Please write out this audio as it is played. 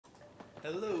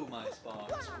Hello, my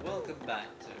spawns. Welcome back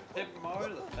to Paper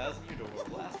Mario: The Thousand Year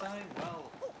Door. Last time,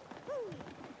 well,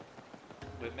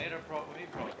 we made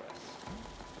progress.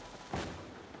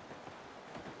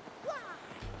 Thought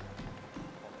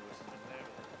there was something there,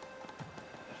 but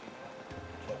actually, you know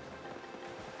what?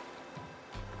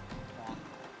 Come on.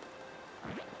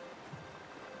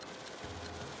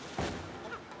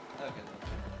 Okay,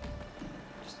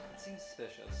 just seems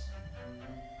suspicious.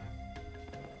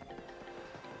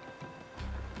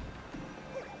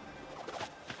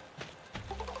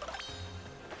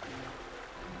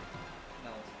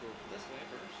 Now let's go this way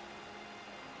first.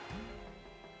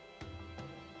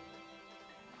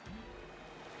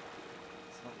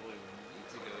 It's not the way we need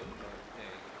to go, but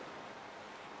hey.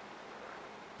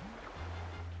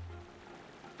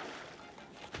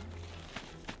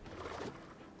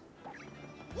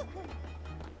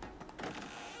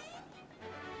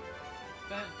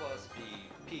 Fan plus P.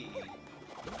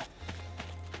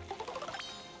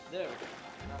 There we go.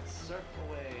 Now surf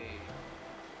away.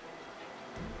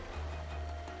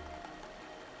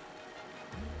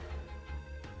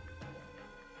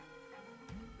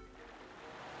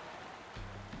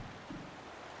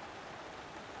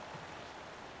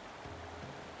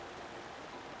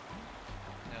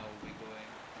 Now we'll be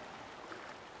going.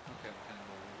 Okay, we can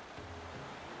go.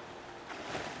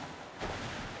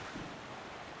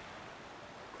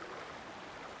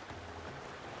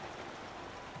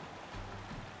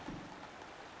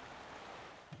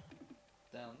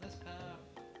 Down this path.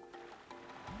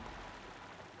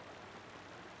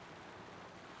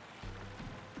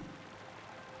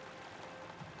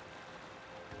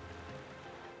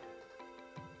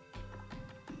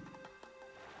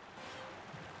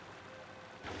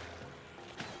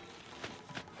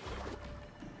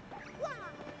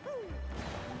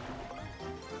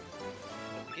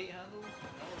 Got the gate handle.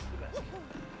 Now let's go back.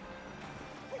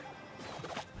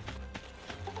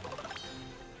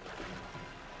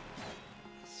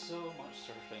 So much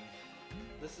surfing.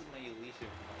 This is my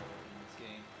leisure power in this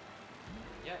game.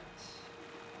 Yet,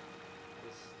 we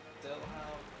still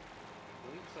have, I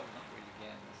believe so, I'm not really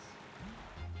getting this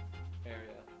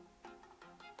area.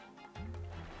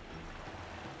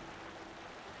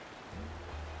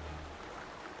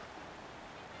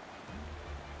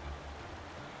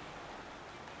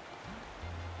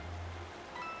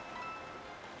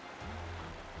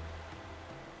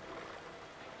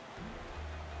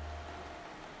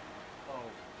 Oh.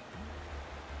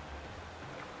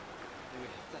 Do we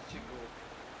have to actually go?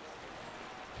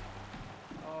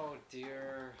 Oh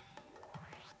dear.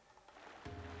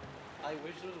 I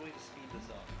wish there was a way to speed this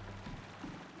up.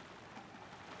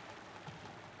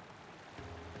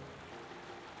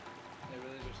 I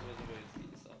really wish there was a way to speed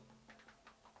this up.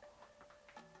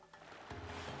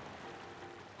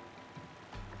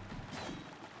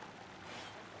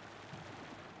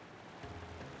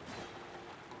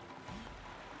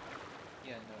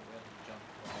 Yeah, no, we have to jump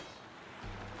across.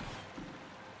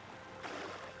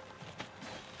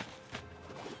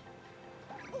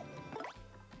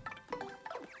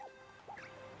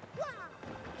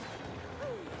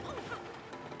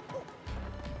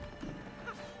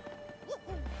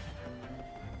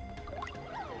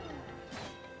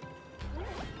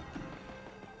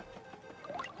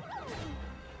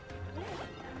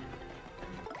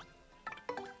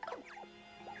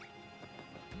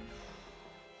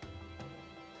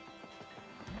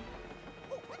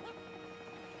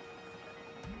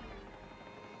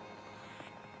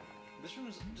 This room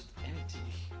is just empty.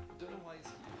 Don't know why it's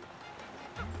here.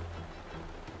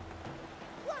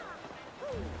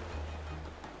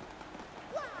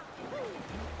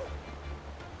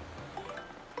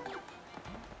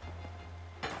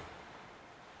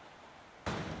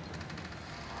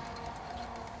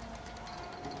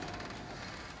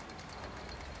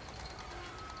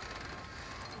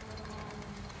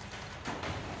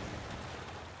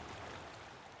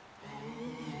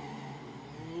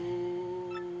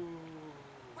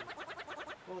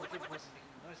 Oh, the kid wasn't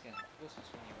making noise again. The ghost was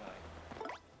swinging by.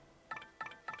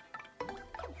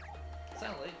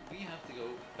 Sadly, we have to go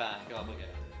back up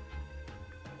again.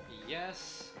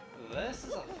 Yes, this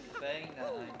is a thing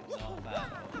that I'm not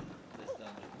fan of. This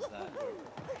dungeon is that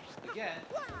again,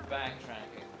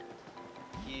 backtracking.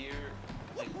 Here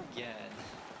again.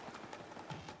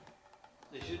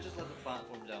 They should just let the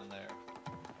platform down there.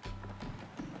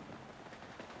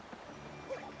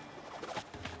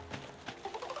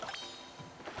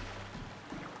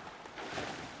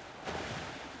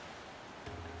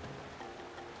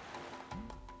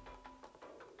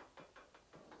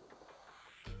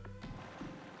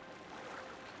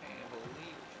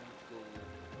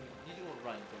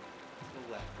 Right, but let's go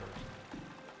left first.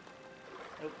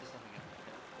 Nope, there's nothing in there.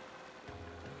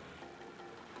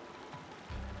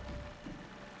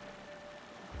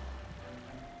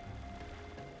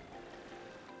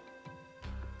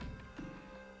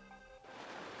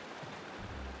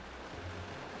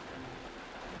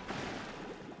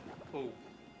 Oh.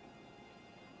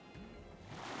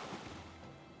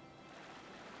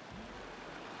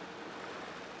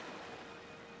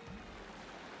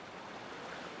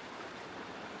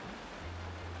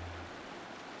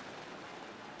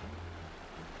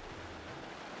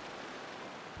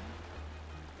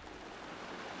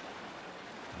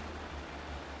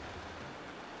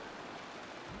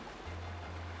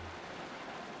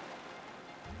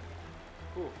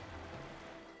 Cool.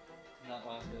 That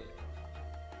last bit.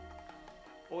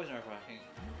 Always nerve-wracking.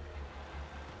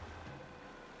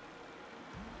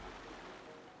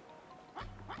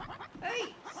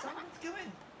 Hey! Someone's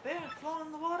coming! Bear, fall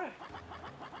in the water!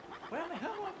 Where am I?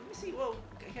 Hold on, let me see. Whoa,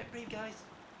 get brave, guys.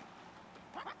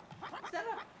 Stand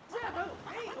up! Stand up!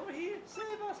 Hey, over here!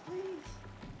 Save us, please!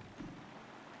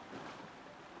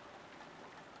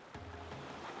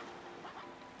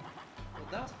 Well,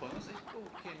 that was pointless.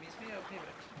 Okay, meets me out here.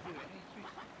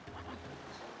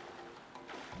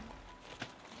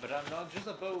 But I'm not just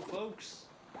a boat, folks.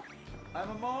 I'm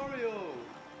a Mario!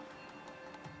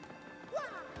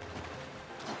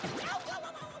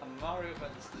 A Mario,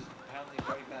 but is apparently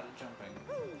very bad at jumping.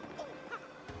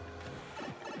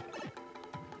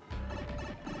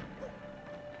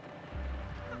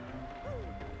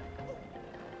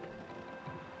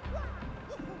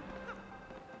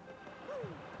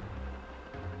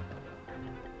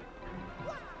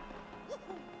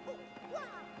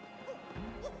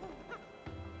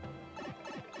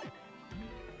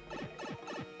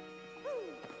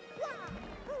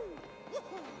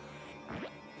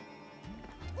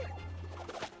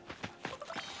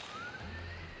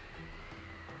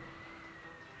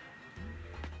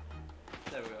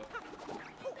 There we go.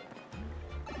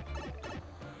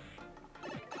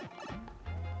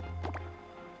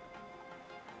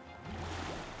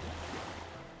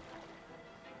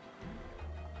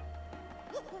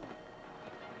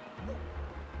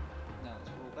 Now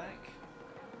let's roll back.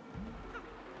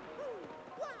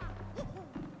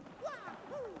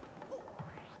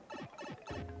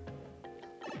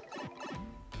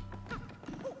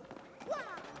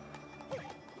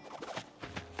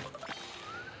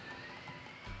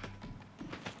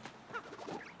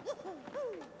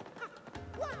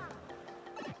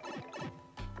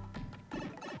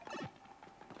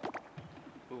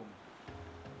 Boom.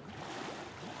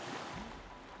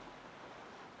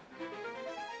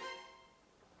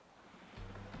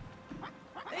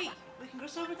 Hey, we can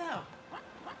cross over now.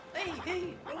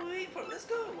 Hey, what are we waiting for? Let's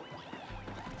go.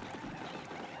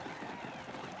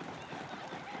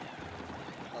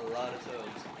 A lot of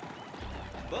toads.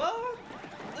 But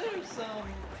there's some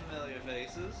familiar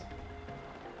faces.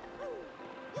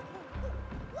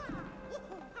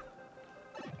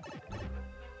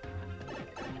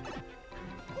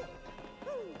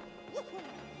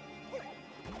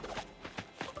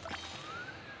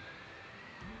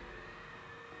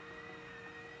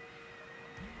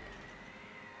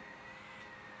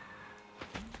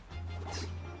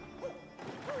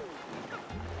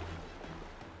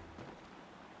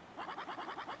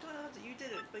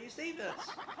 But you saved us!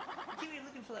 We keep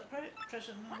looking for that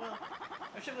treasure, and well,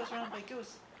 our ship was surrounded by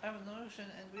ghosts out in the ocean,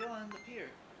 and we all ended up here.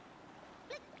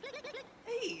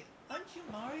 Hey! Aren't you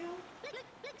Mario?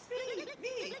 It's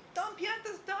me! Don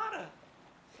Pianta's daughter!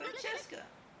 Francesca!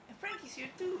 And Frankie's here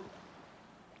too!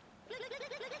 My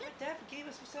dad gave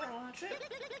us settled on a trip.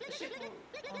 The ship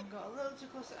got a little too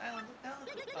close to the island down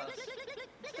with us.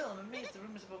 Still, I'm amazed the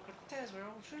rumors about Cortez were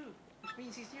all true, which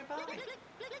means he's nearby.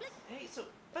 Hey, so,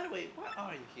 by the way, why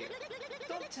are you here?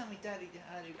 Don't tell me Daddy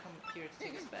had you come here to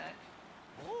take us back.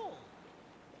 What?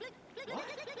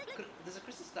 There's a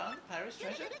crystal star in the pirate's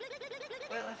treasure?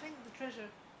 Well, I think the treasure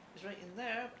is right in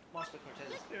there, lost by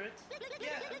Cortez's spirit.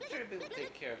 Yeah, I'm sure we will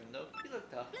take care of him though. He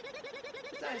looked tough.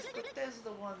 Besides, Cortez is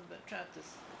the one that trapped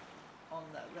us on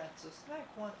that rat, so smack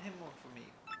him one for me.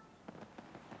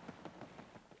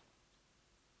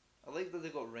 I like that they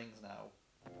got rings now.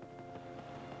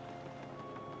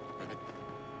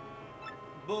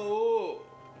 Whoa!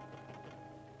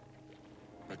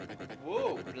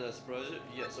 Whoa! Did I surprise you?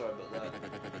 Yeah, sorry about that.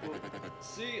 Whoa.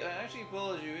 See, I actually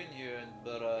followed you in here,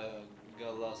 but I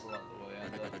got lost along the way,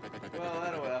 and well,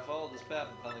 anyway, I followed this path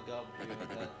and finally got with you,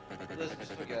 and let's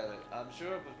just forget it. I'm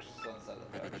sure but it's on the side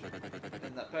of the pirate ship.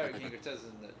 And that pirate king Cortez is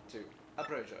in it too. I'm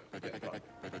pretty sure. Okay, fine.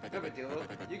 No big deal though.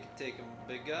 You can take him,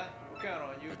 big guy. We're counting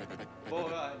on you. Boy,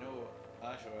 I know.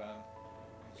 I sure am.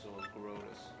 So is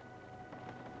Cortez.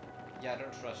 Yeah, I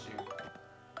don't trust you.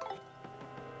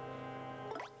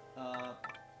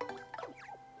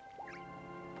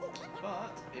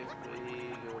 But if we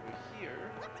go over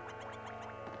here,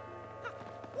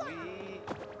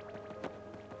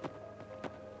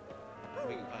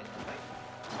 we can find something.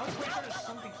 I was pretty sure there's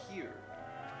something here.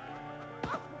 I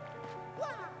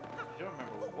don't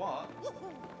remember what.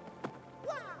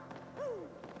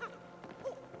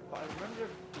 But I remember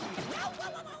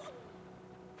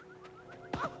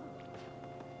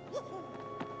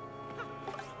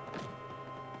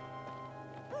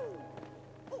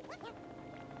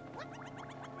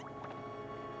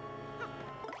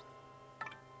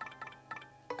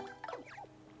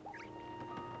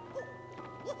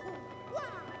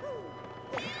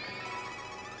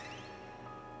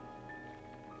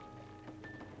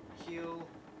heal,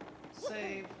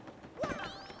 save,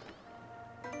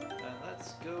 and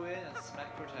let's go in and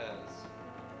smack Cortez.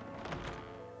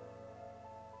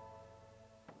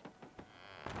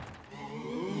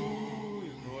 Ooh,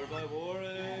 ignore my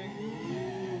warning.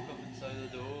 Ooh, come inside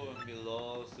the door and be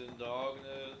lost in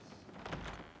darkness.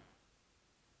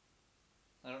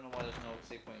 I don't know why there's no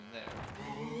save point in there.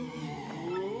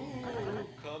 Ooh,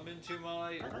 come into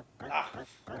my...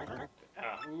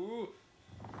 Ooh.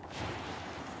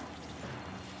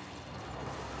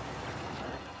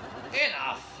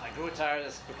 Enough! I grow tired of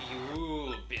this spooky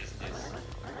ooh business.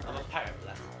 I'm a pirate,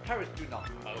 lass. Pirates do not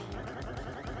moan.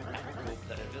 I hope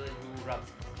that a villain who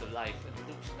robs the life and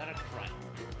looks not a crime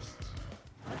ghost.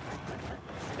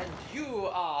 And you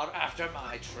are after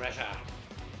my treasure.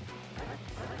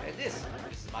 Hey, this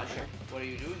is my ship. What are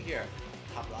you doing here?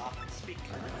 Habla, speak.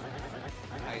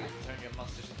 I turn your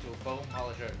monsters into a bone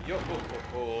polisher. Yo ho ho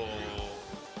ho!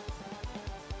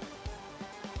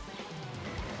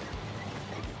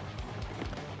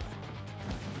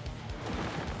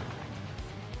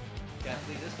 Can't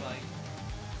leave this fight.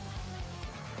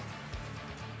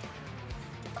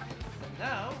 And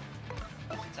now,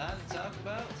 it's time to talk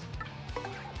about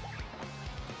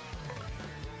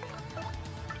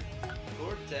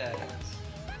Cortez.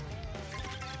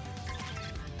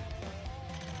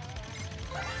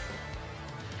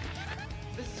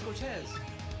 This is Cortez.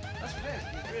 That's Cortez.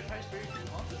 He's a rare prize spirit from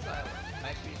the Monsters Island. My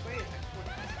experience way attacks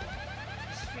Cortez.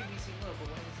 He's supremely seen low,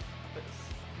 but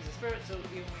he's a spirit, so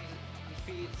even when he's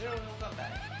defeated, zero no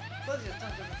comeback. Plus he has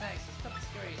tons of attacks, it's tough and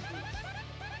scary as boots.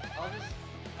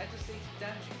 I just say he's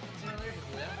damaging. Zero allergic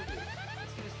will never do.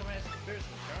 Let's give his command some spirits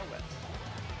and turn our webs.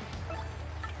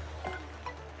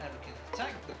 And we can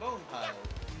attack the bone pile.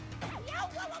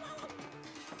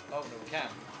 Oh no, we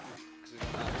can't. Because we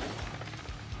don't have it.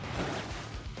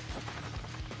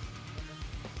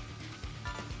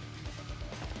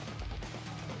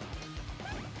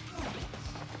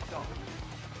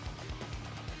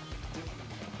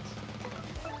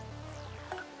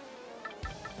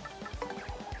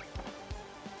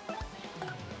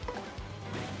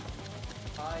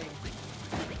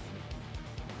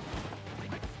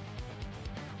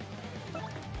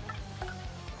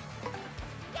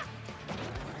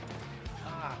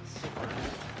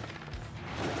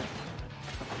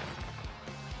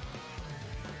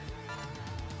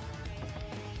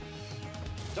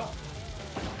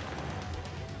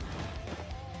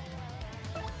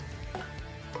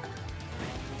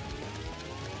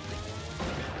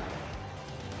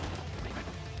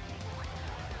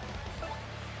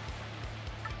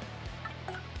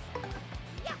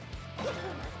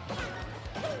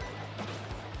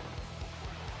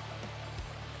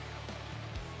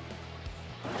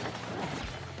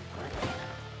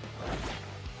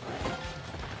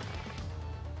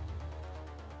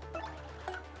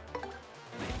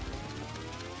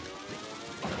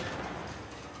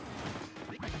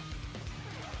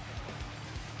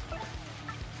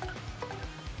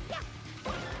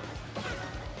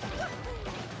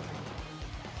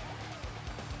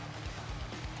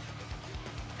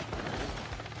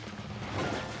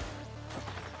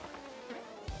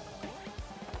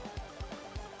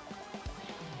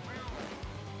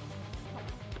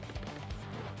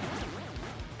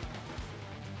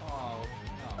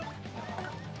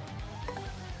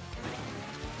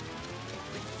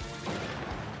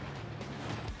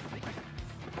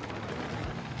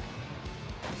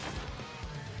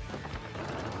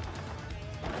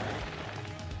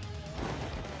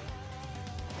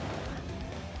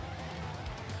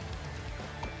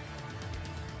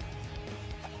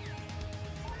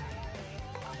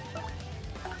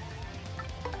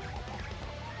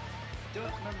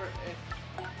 Don't remember if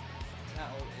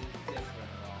Tattle is different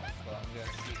or not, but I'm going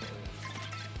to see if it is.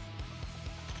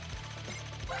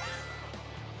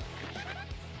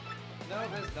 No,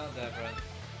 it's not different.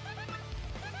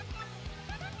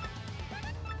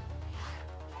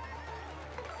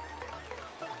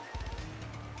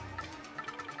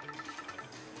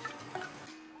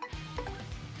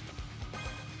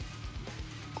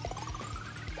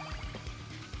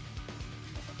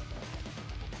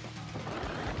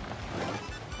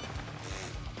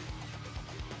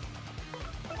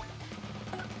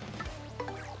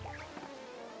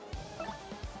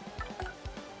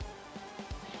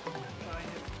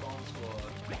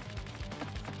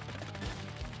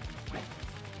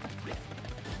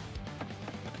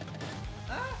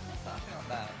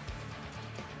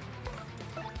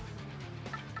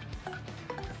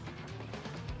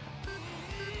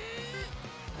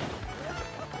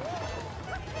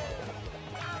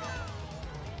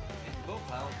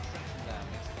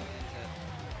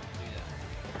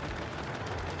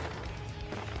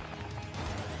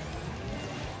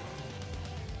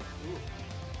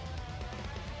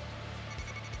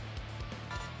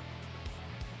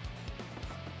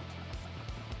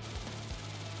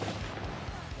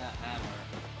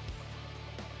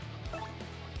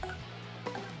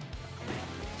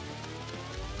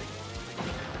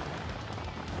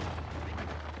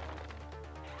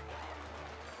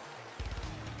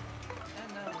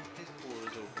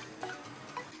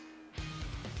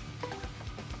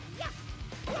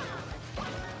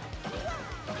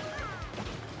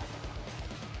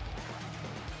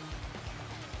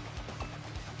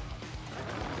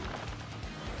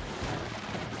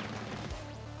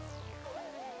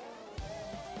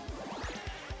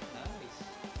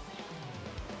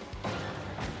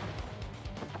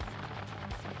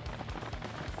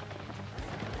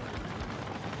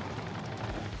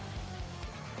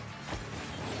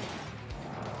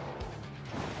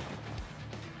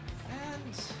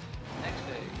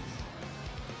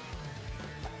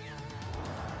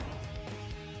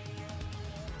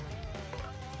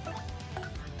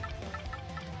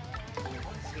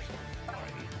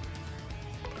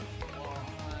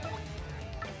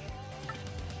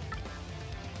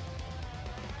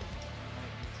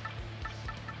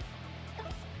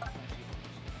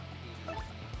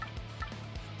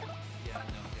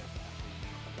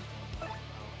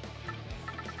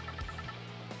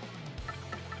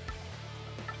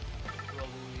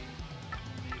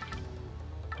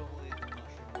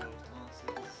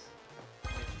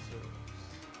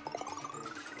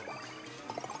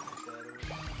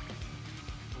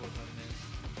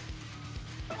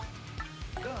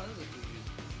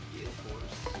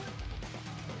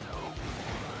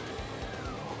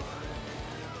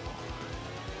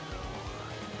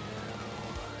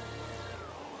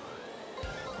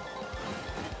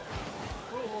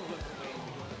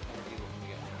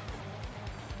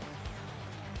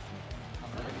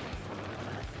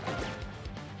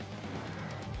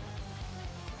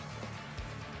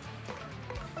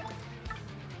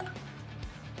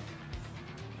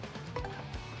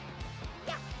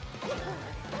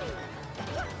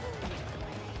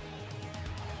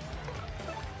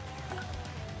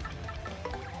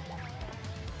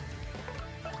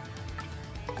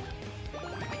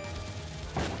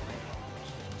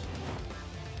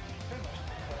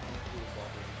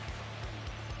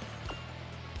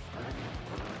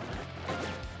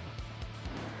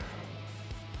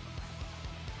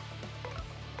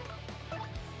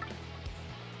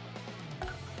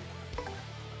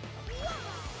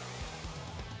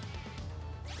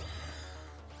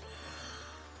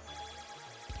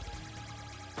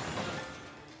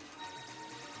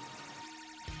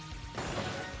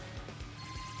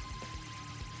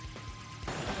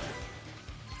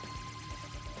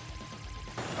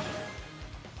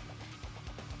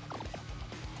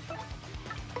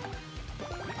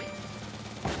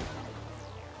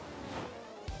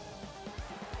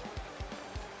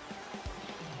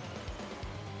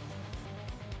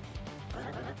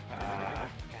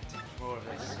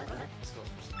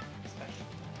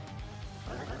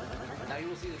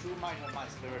 see the true might of my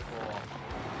spirit form.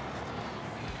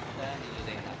 Then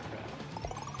they have to.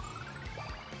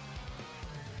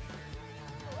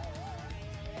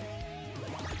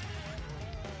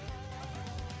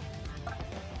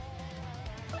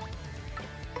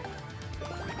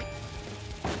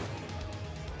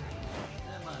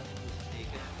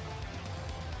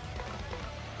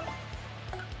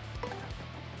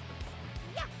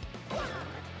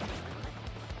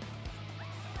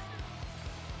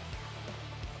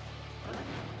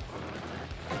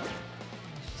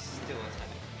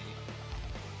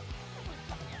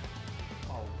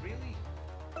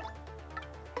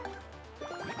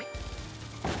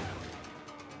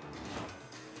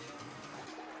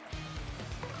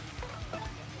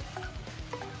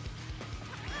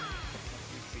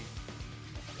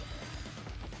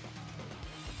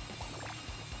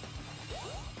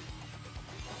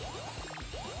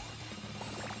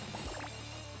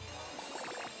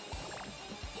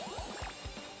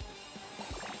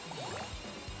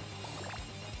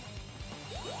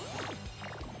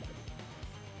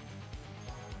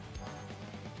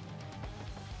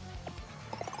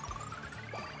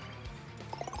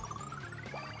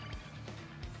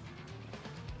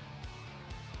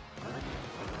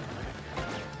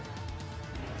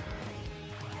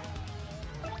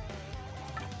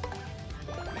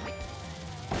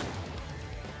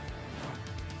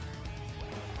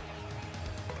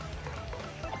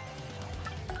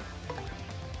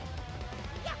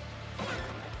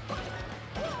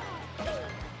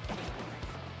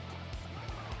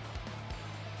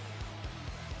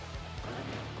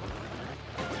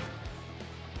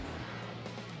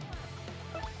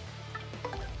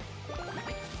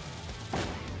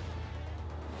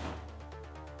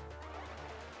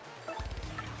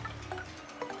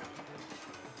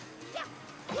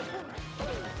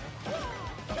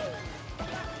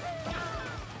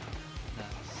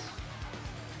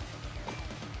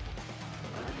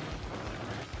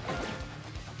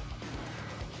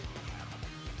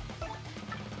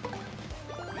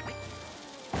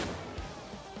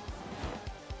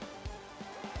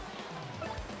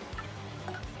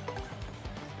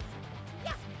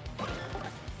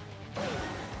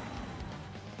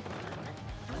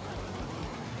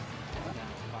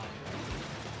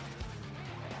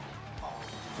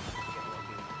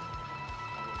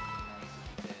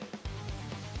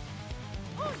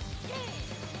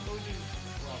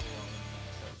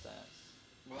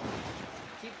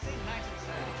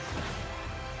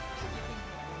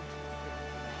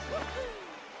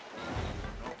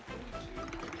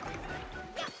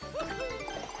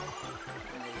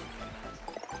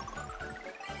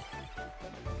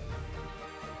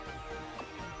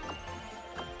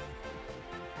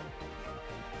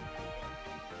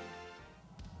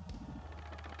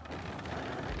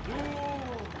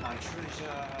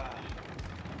 Treasure!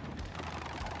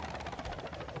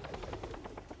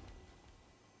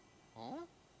 Huh?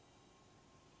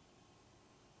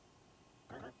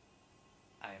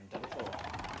 I am done for.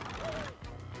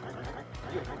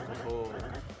 Oh,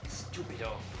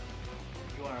 stupido!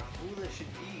 You are foolish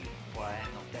indeed, for I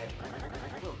am not dead.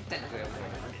 Well, technically I'm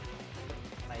dead.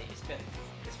 My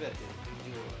especially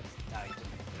you died to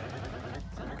me.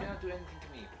 Some cannot do anything to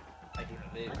me, but I do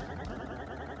not live.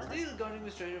 Still, guarding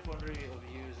this treasure for hundreds of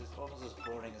years is almost as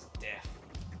boring as death.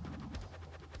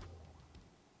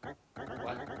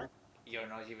 What? You're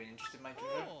not even interested in my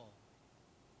treasure?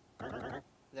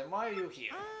 Then why are you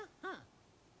here?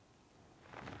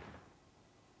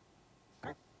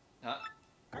 Huh?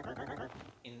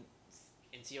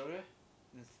 In Zero?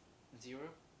 In Zero?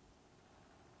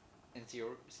 In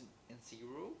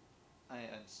Zero?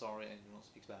 I'm sorry, I do not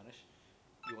speak Spanish.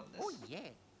 You want this? Oh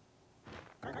yeah.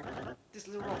 This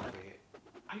little rock over here.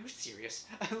 Are you serious?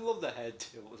 I love the head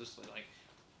too. Just like,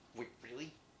 wait,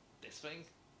 really? This thing?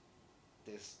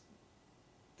 This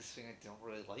thing I don't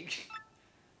really like.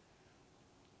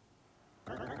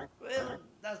 Well,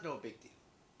 that's no big deal.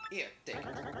 Here, take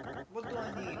it. What do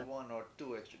I need 1 or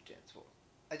 2 extra gens for?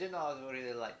 I did not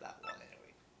really like that one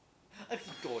anyway. I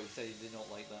forgot he said he did not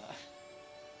like that.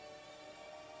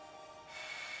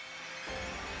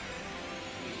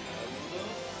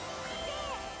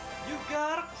 You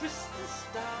got a crystal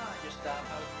star, your star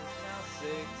house is now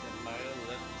 6, and my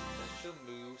 11 special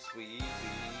move, sweetie.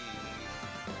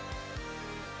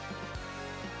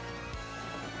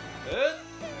 End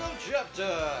of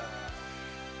chapter!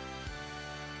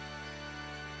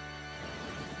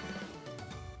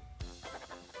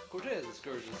 Cortez, the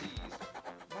scourge of seas.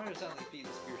 Mario soundly defeat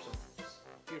the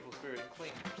fearful spirit and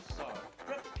claim the star.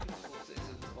 Grant peaceful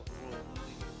citizens of the world the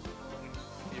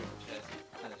spirit of Cortez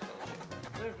and his fellowship.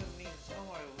 Therefore means no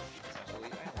Mario will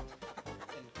successfully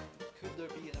island. there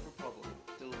be another problem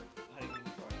still hiding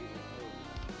beneath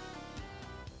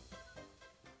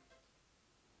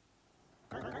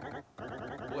our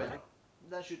halo? Well,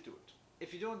 that should do it.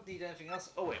 If you don't need anything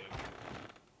else, oh wait.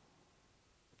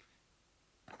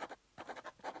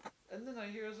 And then I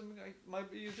hear something I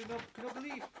might be using up, cannot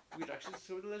believe. We'd actually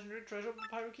discovered the legendary treasure of the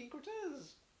Pirate King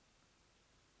Cortez.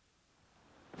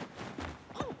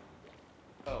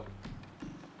 Oh.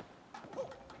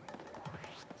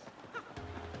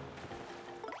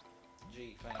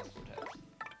 Gee, thanks, Cortez.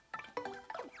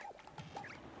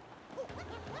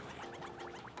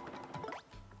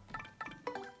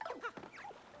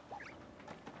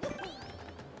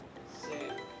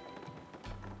 Save.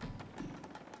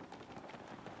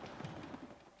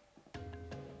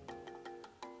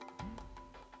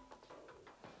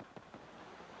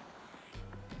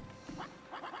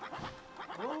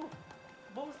 Whoa!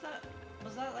 What was that?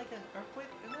 Was that like an earthquake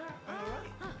in there? Are you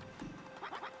alright?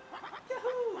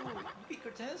 Yahoo! You beat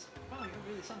Cortez? Wow, you're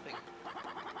really something.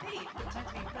 Hey, you've got time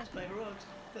to be impressed by heroics.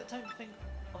 You've got time to think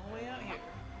of a way out here.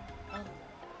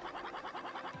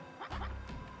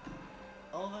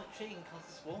 All that shaking caused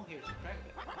this wall here to crack a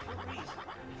bit. Feel breeze. If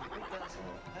you break down this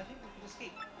wall, I think we could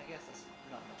escape. I guess that's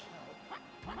not much help.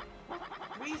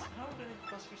 Breeze? How are we going to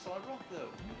bust through solid rock,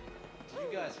 though? So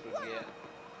you guys forget.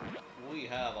 We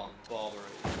have a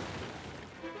bobbery.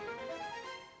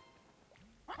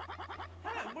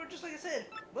 Ah, we're just like I said.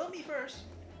 Well, me first.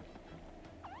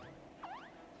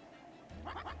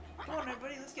 Come on,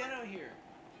 everybody, let's get out of here.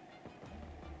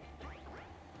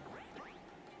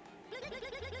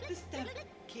 This damn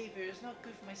cave here is not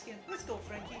good for my skin. Let's go,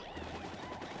 Frankie.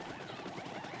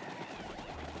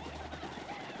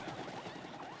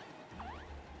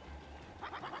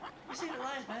 You saved our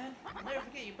lives, man. I'll never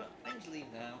forget you, but I need to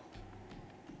leave now.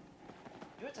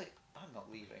 You're like, I'm not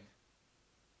leaving.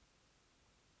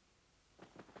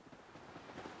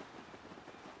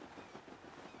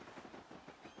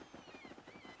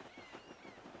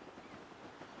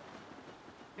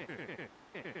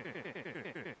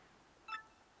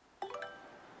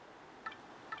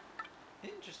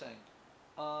 Interesting.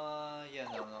 Yeah,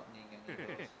 no, I'm not needing any of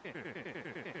those.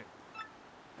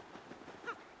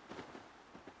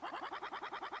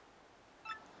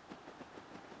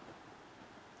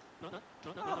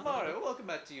 Oh, Mario, welcome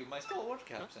back to you, my stalwart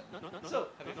captain. So,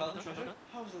 have you found the treasure?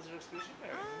 How was the expedition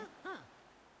faring?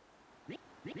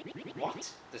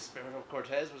 What? The spirit of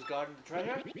Cortez was guarding the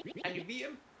treasure? And you beat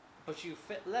him? But you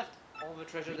left all the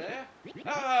treasure there?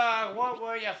 Ah, what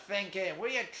were you thinking? Were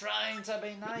you trying to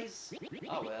be nice?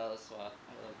 Oh well, that's what I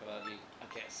like about you, I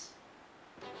guess.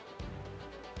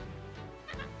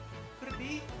 Could it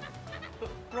be?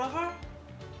 Brother?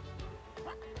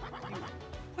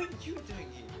 What are you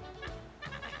doing here? I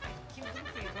came looking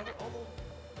for you, brother,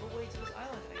 all the way to this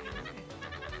island. I came looking.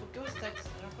 But ghost attacks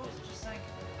and our boats just sank.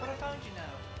 But I found you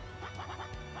now.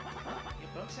 Huh?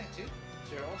 Your boat sank too?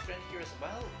 So you're all stranded here as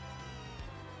well?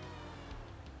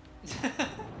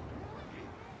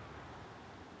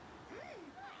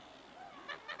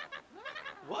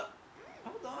 What?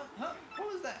 Hold on. Huh? What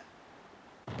was that?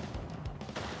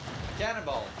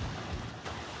 Cannonball.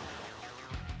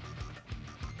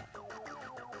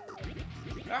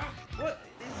 Ah! What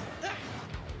is that?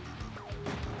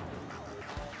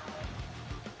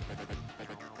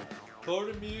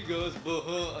 Pardon me, guys,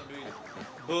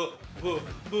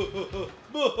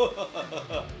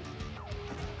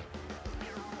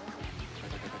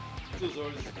 so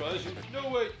sorry to surprise you. No,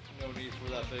 wait. No need for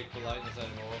that fake politeness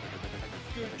anymore.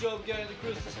 Good job getting the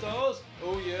crystal stars.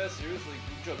 Oh yeah, seriously,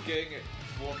 good job getting it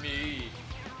for me.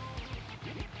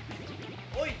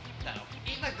 Oi! Now,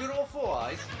 ain't that good old Four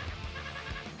Eyes?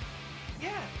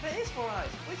 Yeah, that is Four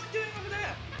Eyes. What's he doing over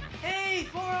there? Hey,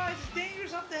 Four Eyes, it's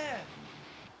dangerous up there.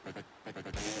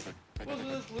 What's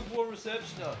with this lukewarm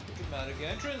reception? Dramatic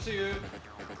entrance here.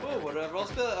 Oh, whatever, I'll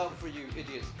spell it out for you,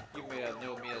 idiots. You may have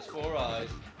known me as Four Eyes,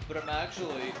 but I'm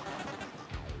actually...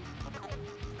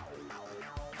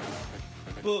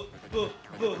 the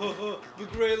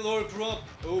great Lord Crump.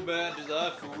 Oh man, did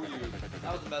I fool you.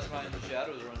 I was the mastermind in the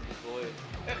shadows running this voyage.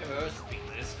 Speak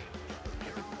this.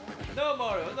 No,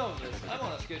 Mario, enough of this. I'm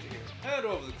on a schedule here. Hand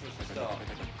over the crystal star.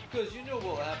 Because you know what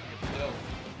will happen if you don't.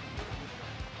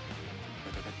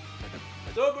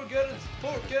 Double cannons!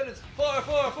 Port cannons! Fire,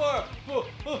 fire, fire!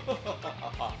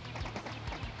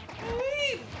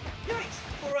 Hey! Yikes!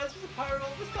 Four Eyes was a pirate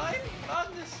all this time?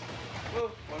 Madness!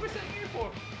 Well, what are we sitting here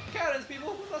for? Cannons,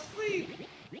 people! We must flee!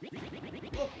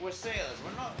 Look, we're sailors.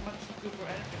 We're not much good for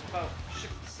anything about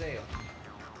ship to sail.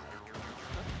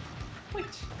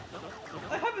 Wait!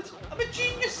 I have it! I'm a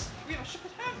genius! We have a ship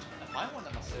at hand! And I one,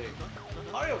 I must say.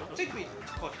 Mario, take me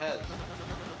to Cortez.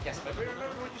 Yes, but remember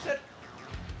what you said?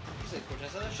 You said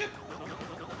Cortez had a ship.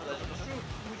 The legend is true.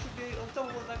 We should be on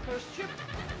double on that cursed ship.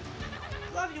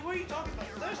 Flavia, what are you talking about?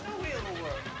 There's no way it'll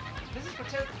work. This is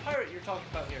Cortez the pirate you're talking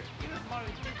about here. Even if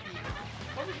Mario did beat him,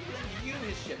 why would he lend you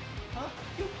his ship? Huh?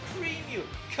 He'll cream you!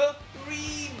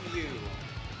 Cream you!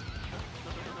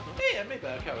 Hey, I may be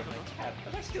a coward my cat,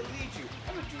 but I still lead you.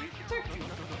 I have a duty to protect you.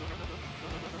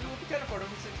 You will be kind of for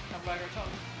them since you come back our tongue.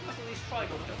 You must at least try,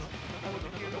 Cortez. I will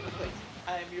give you an open place.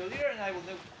 I am your leader and I will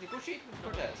negotiate with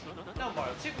Cortez. Now,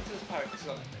 Mario, take me to this pirate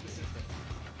skeleton. This instant.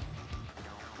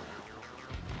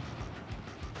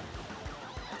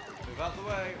 Move out the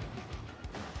way.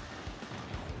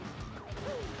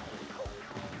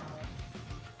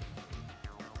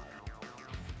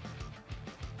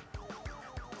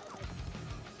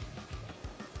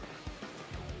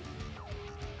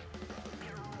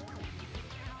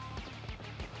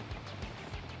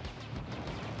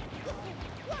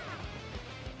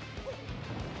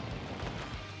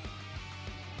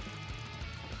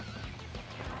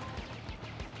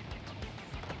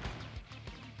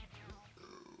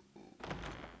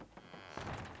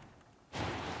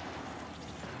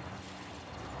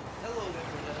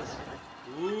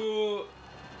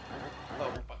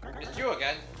 You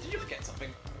again? Did you forget something?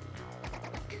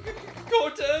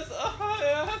 Cortez,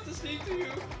 I have to speak to you.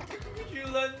 Could you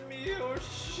lend me your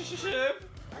ship?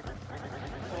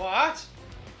 What?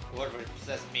 What would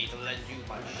possess me to lend you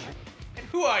my ship? And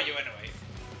who are you anyway?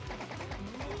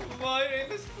 My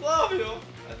name is Flavio,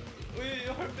 and we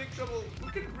are in big trouble. We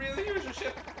could really use your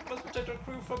ship. We must protect our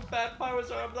crew from bad pirates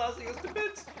that are blasting us to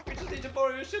bits. We just need to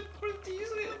borrow your ship for a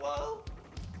easily a while.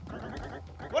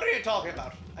 What are you talking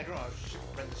about? I don't know.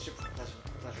 Rent the ship for pleasure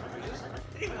cruises. And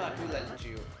even if I do lend it to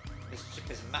you, this ship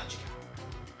is magical.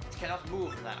 It cannot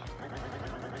move now.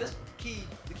 The key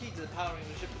to the powering of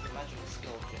the ship is a magical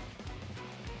skill gem.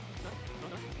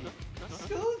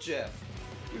 Skill gem?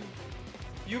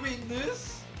 You mean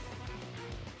this?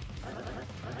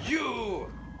 You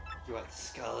are the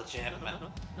skull gem.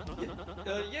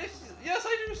 Yes,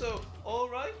 I do so. All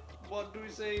right. What do you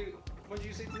say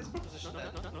to this proposition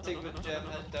then? Take the gem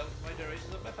and doubt my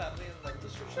generations of my family and love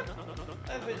destruction.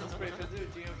 I've been inspired for do you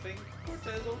think,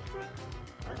 Cortez, old friend?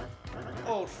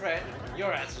 Old friend?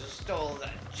 Your ancestors stole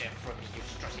that gem from me, you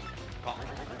strutting cock.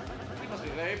 You must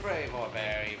be very brave or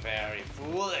very, very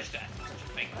foolish to ask such a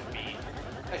thing of me.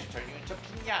 I should turn you into a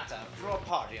piñata and throw a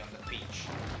party on the beach.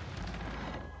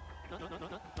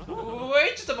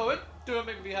 Wait just a moment! Don't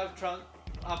make me have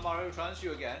Mario trance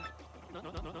you again.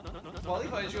 While he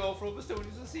finds you, I'll throw a stone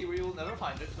into the sea where you will never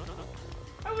find it.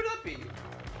 How would that be?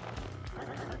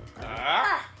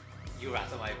 Ah! You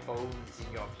rattle my bones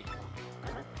in your peacock.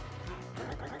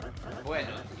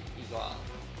 Bueno, igual.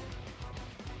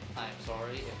 I'm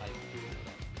sorry if I do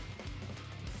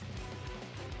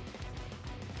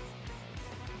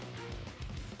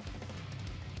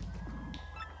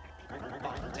that.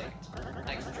 Fine, take it.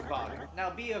 Extra bargain.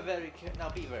 Now be very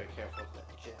careful with that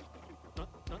gem.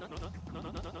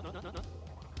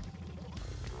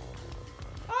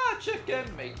 Ah, check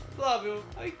in, mate. Flavio,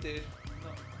 I did.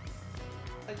 No.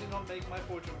 I did not make my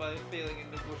fortune by failing in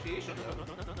negotiation,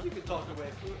 though. You can talk away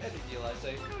through any deal I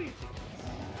say. No, you take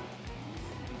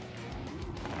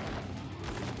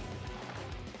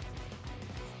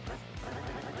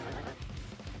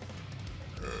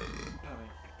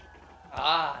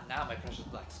Ah, now my precious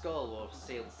black skull will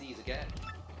sail the seas again.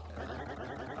 Oh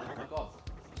my god,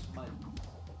 my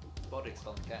body's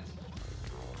falling again.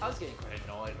 I was getting quite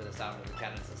annoyed with the sound of the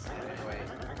cannons at sea anyway.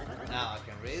 Now I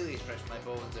can really stretch my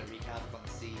bones and wreak havoc on the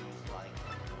seas like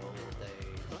in the old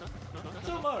days.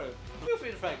 So Mario, feel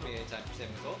free to thank me anytime for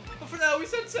saving us all. But for now, we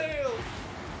set sail!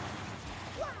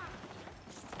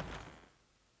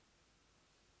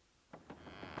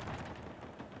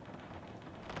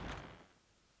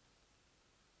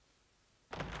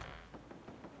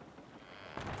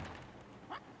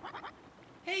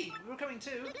 Hey, we're coming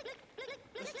too.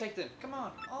 Let's take them. Come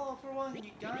on, all for one,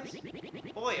 you guys.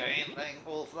 Boy, I ain't letting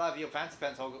old Flavio Fancy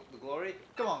Pants hold the glory.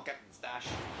 Come on, Captain Stash.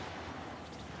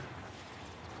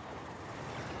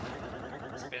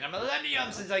 It's been a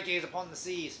millennium since I gazed upon the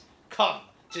seas. Come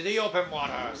to the open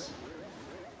waters.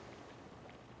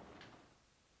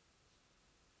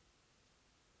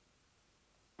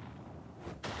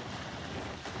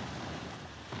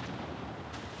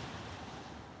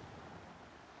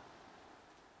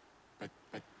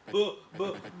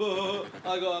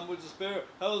 I got much to spare.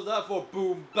 How's that for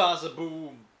boom, bazza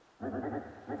boom?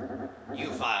 You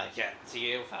can't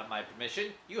see without my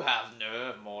permission. You have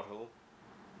nerve, mortal.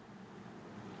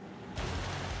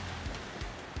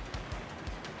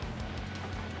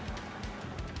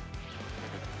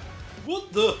 What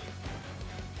the?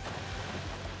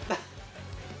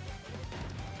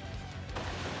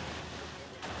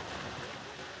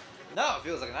 Now it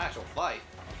feels like an actual fight.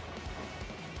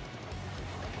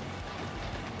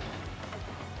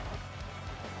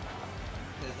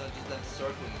 It's not just them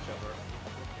circling each other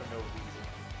for no reason.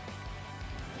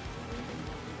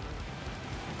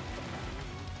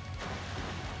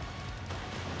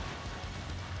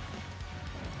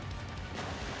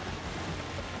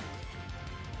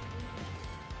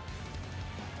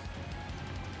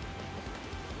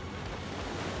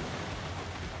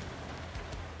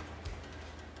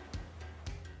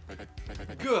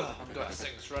 Good, I'm gonna sing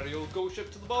this ratty old ghost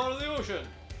ship to the bottom of the ocean.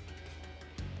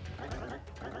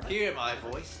 Hear my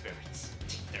voice, spirits.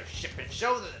 Take their ship and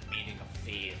show them the meaning of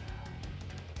fear.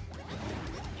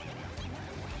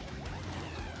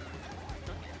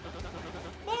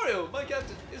 Mario, my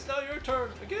captain, it's now your turn.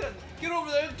 Again, get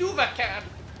over there and do that, can.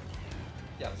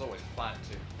 Yeah, I was always planning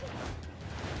to.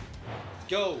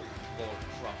 Go, Lord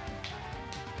Trump.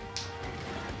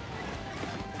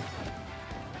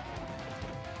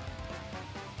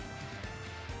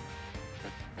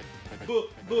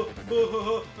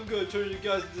 I'm gonna turn you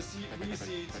guys into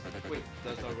seeds. Wait,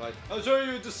 that's not right. I'm turning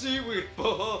you into seaweed.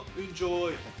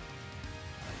 Enjoy.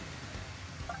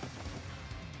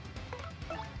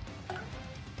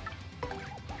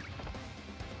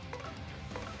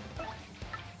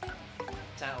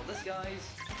 Tackle this guys.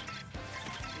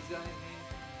 These guys,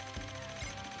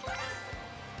 man.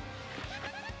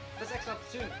 Let's X up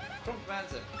 2. Crump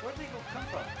commands him. Where did they come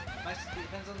from? Max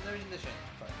depends on their condition.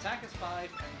 Attack is 5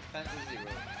 and defense is 0.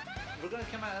 We're gonna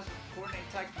come out as coordinate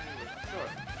attack maneuvers. Sure.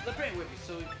 They're pretty with you,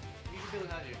 so you should be able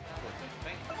to handle it, don't you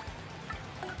think?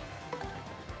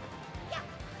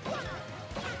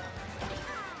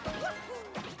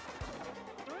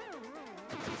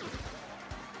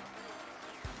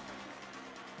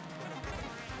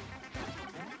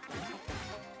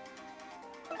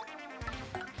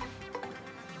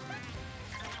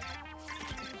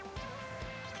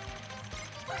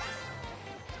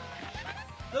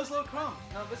 No slow Crump!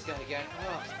 Not this guy again.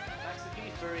 Oh. Max the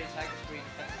P, furry, attack is 3,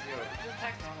 defense is 0. Just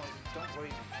attack normally, don't worry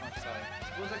too much about it.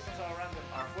 Those actions are random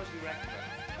are forced to be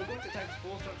recognized. We're going to attack the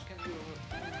full structures can do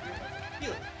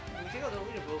heal it. When we take out the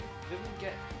leaderboat, they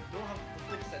don't have the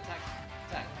focus to attack.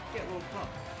 Get rolled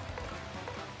Crump.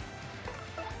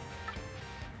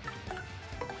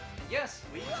 Yes,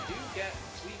 we do get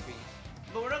sweet bees,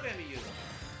 but we're not going to be using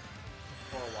them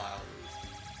for a while at least.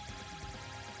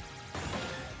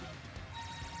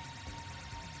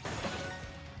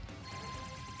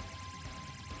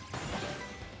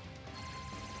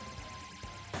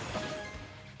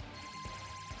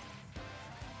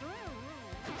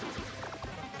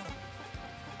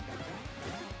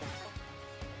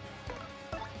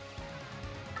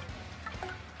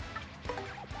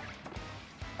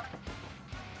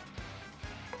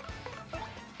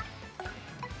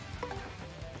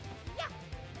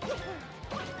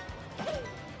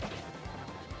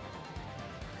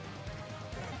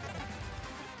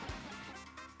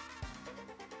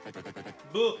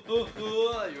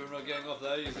 You're not getting off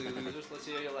that easily, losers. Let's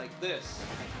see how you like this.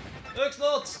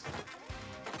 X-Nuts!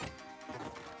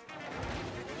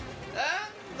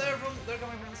 And they're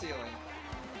coming from the ceiling.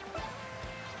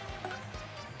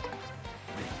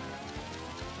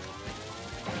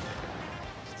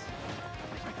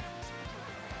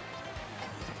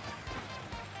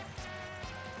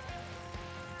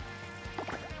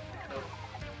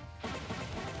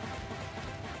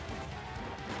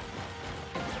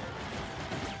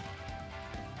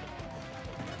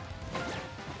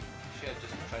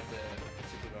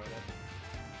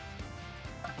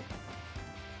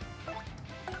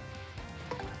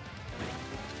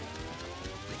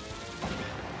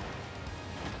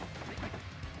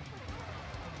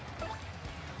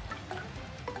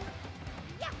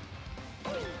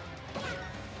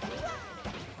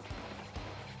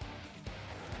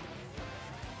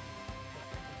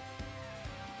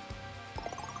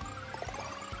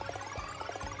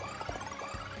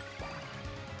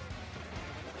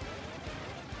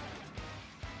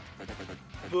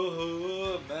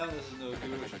 Man, this is no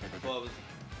good. I thought I was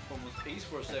almost ace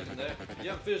for a second there. You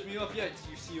haven't finished me off yet,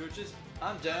 you sea urchins.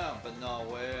 I'm down, but no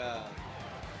way.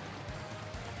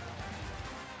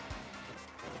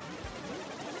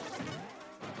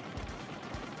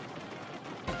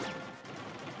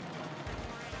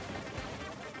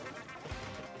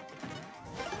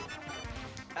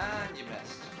 And you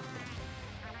missed.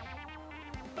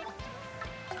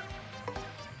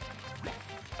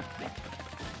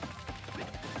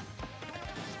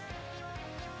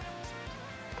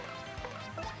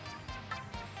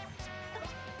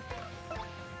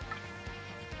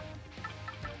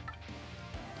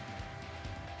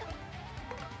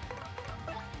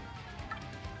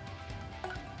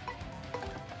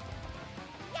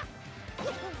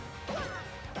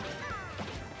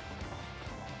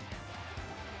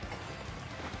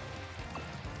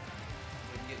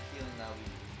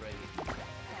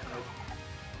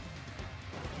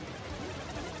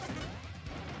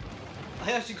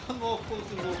 I actually got more close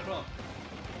to the low crump.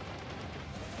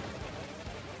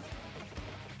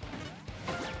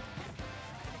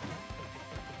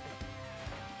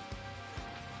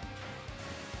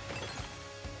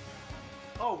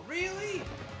 Oh, really?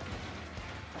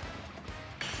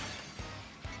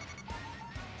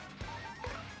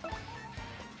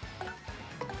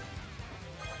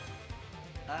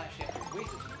 I actually have to wait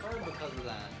to turn because of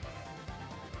that.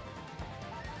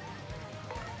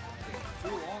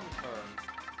 Full on turn.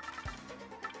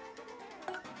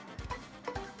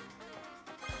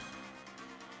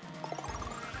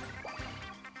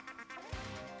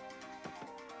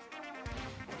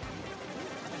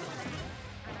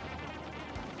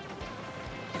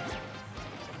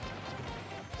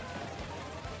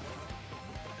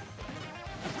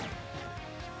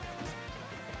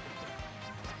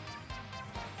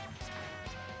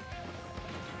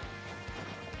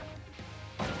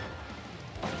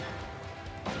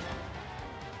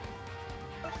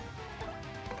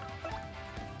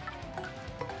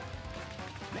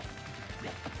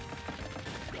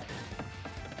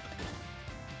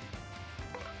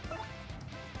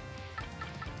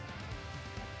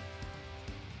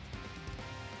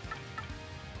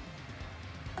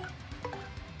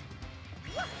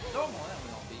 Normally I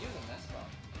would not be using this, but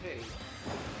hey,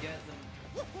 get them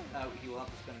out, he will have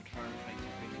to spend a turn trying to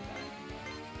bring them back.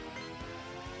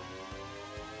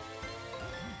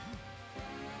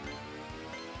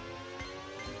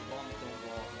 The bombs don't go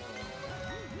off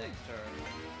until next turn.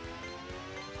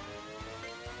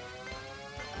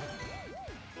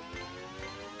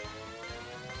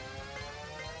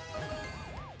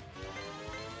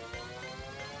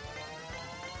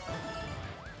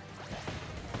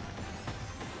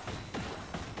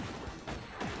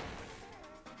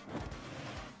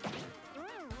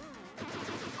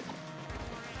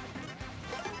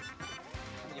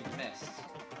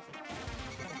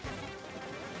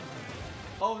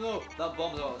 Oh no, that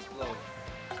bomb's about to explode.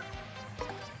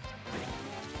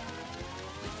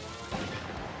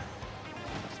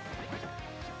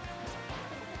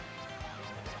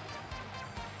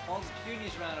 All the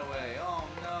cuties ran away. Oh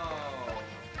no.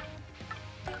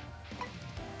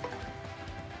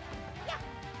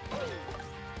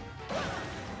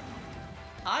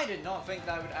 I did not think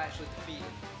that would actually defeat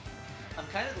him. I'm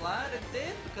kind of glad it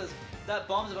did because that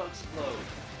bomb's about to explode.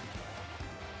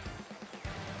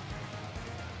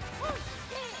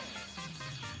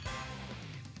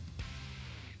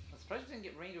 I'm surprised we didn't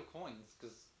get radio coins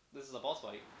because this is a boss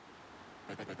fight.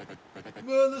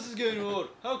 Man, this is getting old.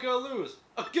 How can I lose?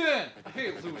 Again! I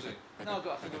hate losing. Now I've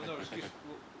got to think of another excuse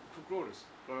for Cortez.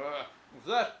 With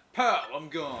that, pow, I'm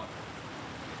gone.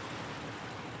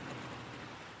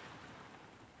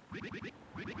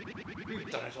 You've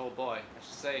done it, old boy. I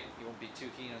should say, you won't be too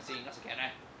keen on seeing us again,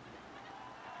 eh?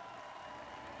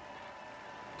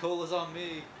 Cola's on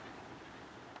me.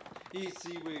 Eat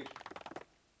seaweed.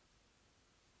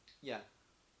 Yeah.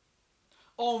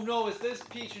 Oh no, is this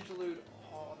Peach interlude?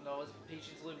 Oh no, is Peach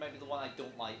interlude maybe the one I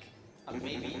don't like? I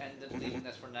maybe end up leaving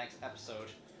this for next episode.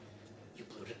 You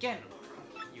blew it again.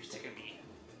 You sick of me.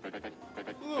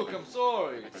 Look, I'm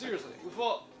sorry. Seriously, we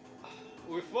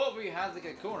thought we had like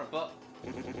a corner, but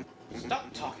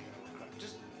stop talking.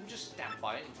 Just stand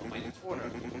by it until my next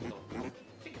order. So,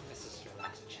 think of this as your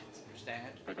last chance.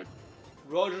 Understand?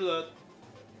 Roger that.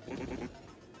 Then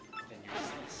you're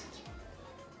dismissed.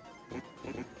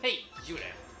 Hey, you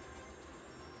there.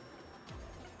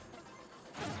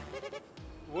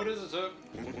 What is it, sir?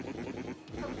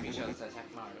 Tell the Peach to attack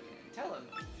Mario again. Tell him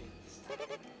to think this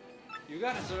time. You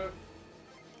got it, sir.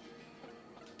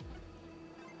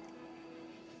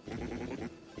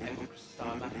 Everyone could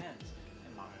start my hands,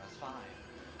 and Mario's fine.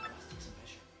 I must take some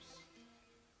measures.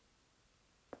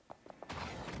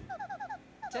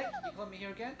 Tech, you called me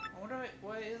here again? I wonder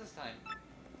why it is this time.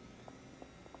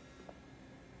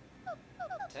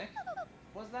 Tech?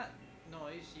 What's that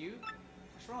noise? You?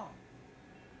 What's wrong?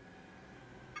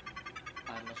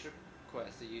 I must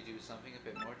request that you do something a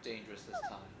bit more dangerous this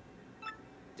time.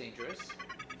 Dangerous?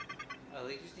 I'd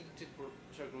like you to sneak into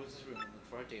Cortez's room and look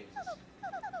for a data disk.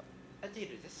 A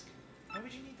data disk? Why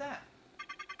would you need that?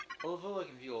 Although I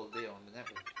can view all the data on the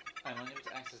network, I'm unable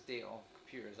to access data on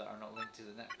computers that are not linked to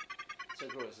the net. So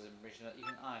gross is information that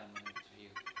even I am unable to view.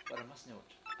 But I must know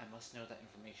it. I must know that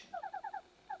information.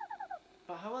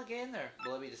 But how will I get in there?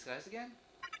 Will I be disguised again?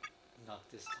 Not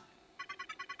this time.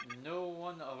 No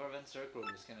one of our Venster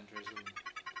Groves can enter his room.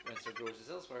 Venster Groves is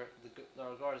elsewhere. There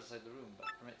are guards inside the room, but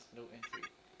permits no entry.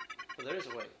 But there is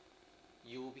a way.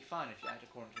 You will be fine if you act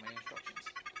according to my instructions.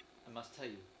 I must tell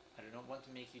you, I do not want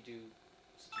to make you do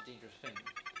such a dangerous thing,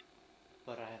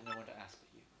 but I have no one to ask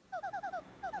but you.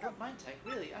 I don't mind tech?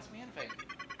 Really? Ask me anything.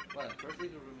 Well, then, first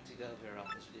leave the room and take the elevator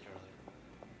up, as you did earlier.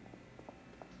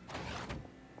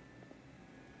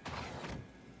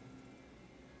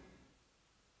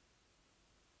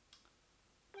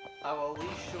 I will at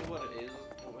least show what it is,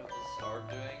 what we have to start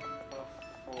doing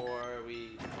before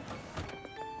we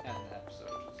end the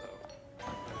episode, so.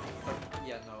 But,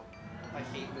 yeah, no. I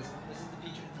hate this. This is the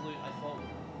Peach interlude I follow.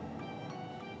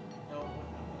 No,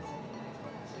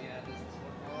 so yeah, this is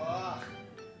what. Ugh.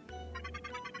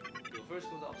 You'll first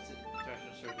go the opposite direction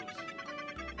of circles.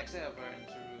 Exit over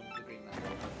into room with the green lamp.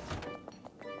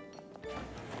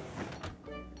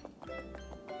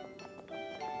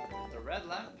 The red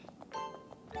lamp.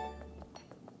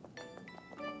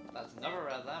 That's another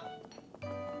red lamp.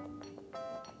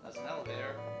 That's an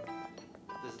elevator.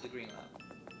 This is the green lamp.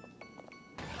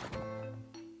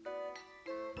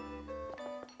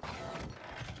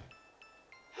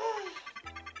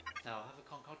 Now I have a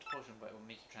concocted potion, but it will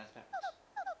make you transparent.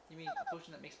 You mean a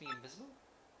potion that makes me invisible?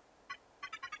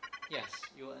 Yes,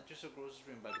 you will enter Sir Grose's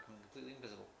room by becoming completely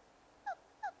invisible.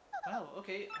 Well,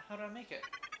 okay, how do I make it?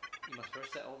 You must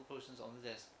first set all the potions on the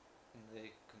disc in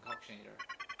the concoctionator.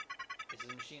 It's a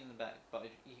machine in the back, but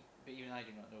even I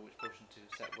do not know which potion to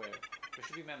set where. There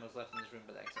should be memos left in this room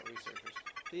by the expert researchers.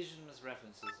 Please use them as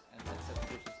references and then set the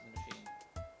potions in the machine.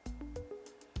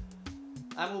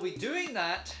 And we'll be doing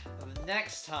that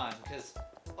next time, because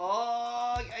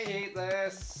oh, I hate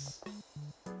this.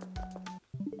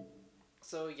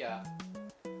 So yeah,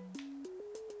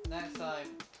 next time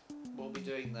we'll be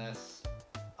doing this.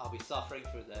 I'll be suffering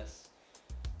through this.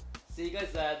 See you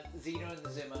guys then. Xeno and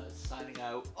Zima signing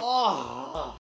out. Oh.